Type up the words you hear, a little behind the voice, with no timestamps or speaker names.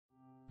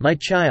My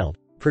child,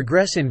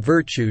 progress in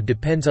virtue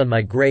depends on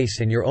my grace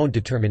and your own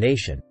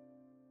determination.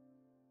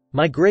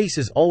 My grace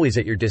is always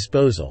at your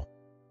disposal.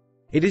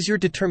 It is your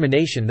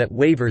determination that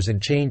wavers and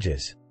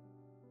changes.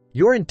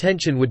 Your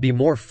intention would be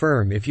more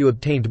firm if you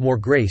obtained more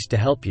grace to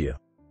help you.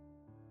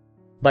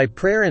 By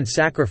prayer and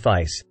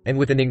sacrifice, and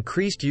with an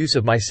increased use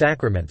of my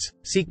sacraments,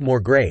 seek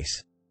more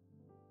grace.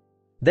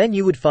 Then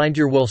you would find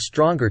your will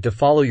stronger to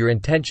follow your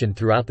intention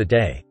throughout the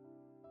day.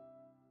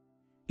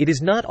 It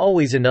is not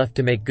always enough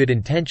to make good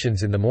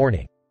intentions in the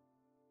morning.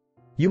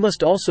 You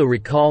must also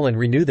recall and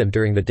renew them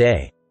during the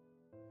day.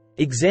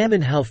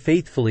 Examine how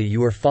faithfully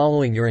you are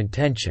following your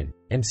intention,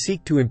 and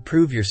seek to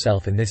improve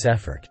yourself in this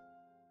effort.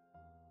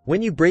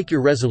 When you break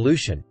your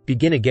resolution,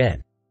 begin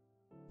again.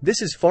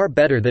 This is far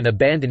better than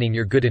abandoning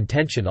your good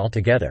intention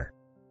altogether.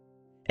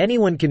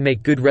 Anyone can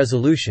make good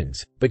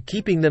resolutions, but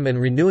keeping them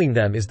and renewing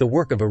them is the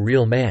work of a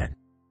real man.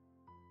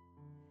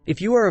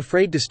 If you are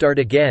afraid to start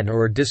again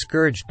or are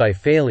discouraged by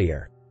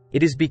failure,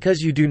 it is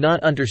because you do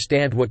not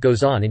understand what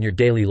goes on in your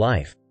daily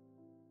life.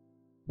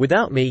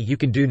 Without me, you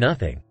can do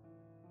nothing.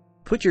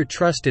 Put your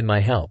trust in my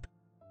help.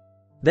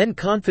 Then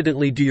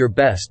confidently do your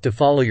best to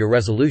follow your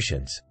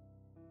resolutions.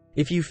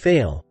 If you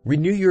fail,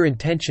 renew your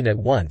intention at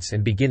once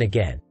and begin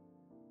again.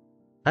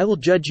 I will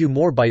judge you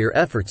more by your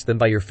efforts than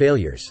by your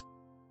failures.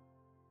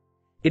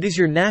 It is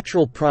your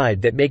natural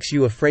pride that makes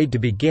you afraid to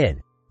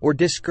begin, or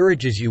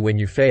discourages you when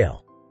you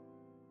fail.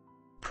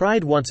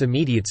 Pride wants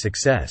immediate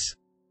success.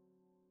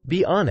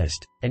 Be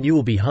honest, and you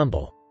will be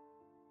humble.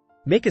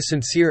 Make a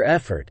sincere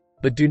effort,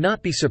 but do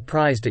not be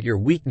surprised at your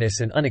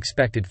weakness and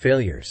unexpected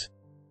failures.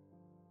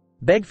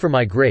 Beg for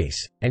my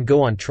grace, and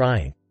go on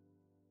trying.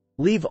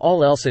 Leave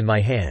all else in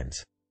my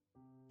hands.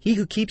 He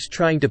who keeps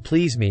trying to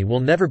please me will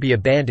never be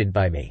abandoned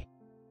by me.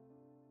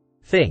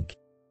 Think.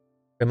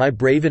 Am I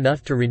brave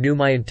enough to renew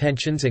my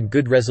intentions and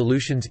good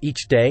resolutions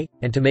each day,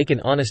 and to make an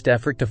honest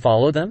effort to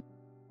follow them?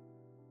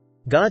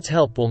 God's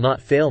help will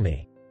not fail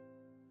me.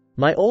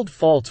 My old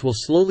faults will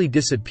slowly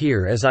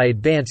disappear as I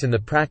advance in the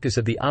practice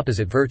of the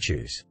opposite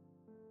virtues.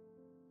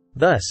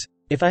 Thus,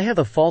 if I have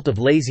a fault of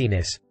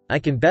laziness, I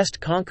can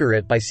best conquer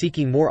it by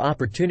seeking more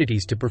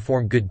opportunities to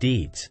perform good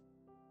deeds.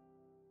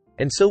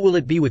 And so will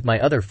it be with my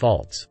other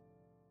faults.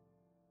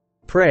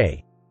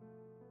 Pray.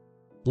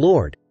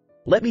 Lord,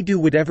 let me do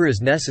whatever is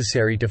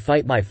necessary to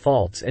fight my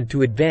faults and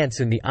to advance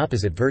in the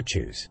opposite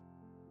virtues.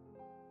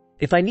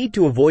 If I need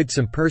to avoid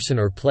some person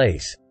or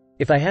place,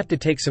 if I have to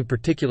take some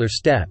particular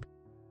step,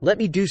 let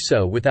me do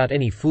so without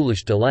any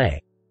foolish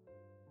delay.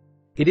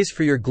 It is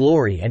for your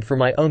glory and for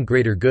my own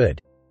greater good.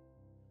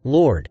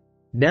 Lord,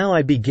 now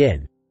I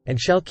begin, and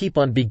shall keep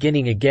on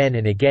beginning again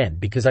and again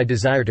because I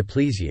desire to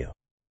please you.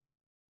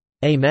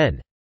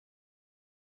 Amen.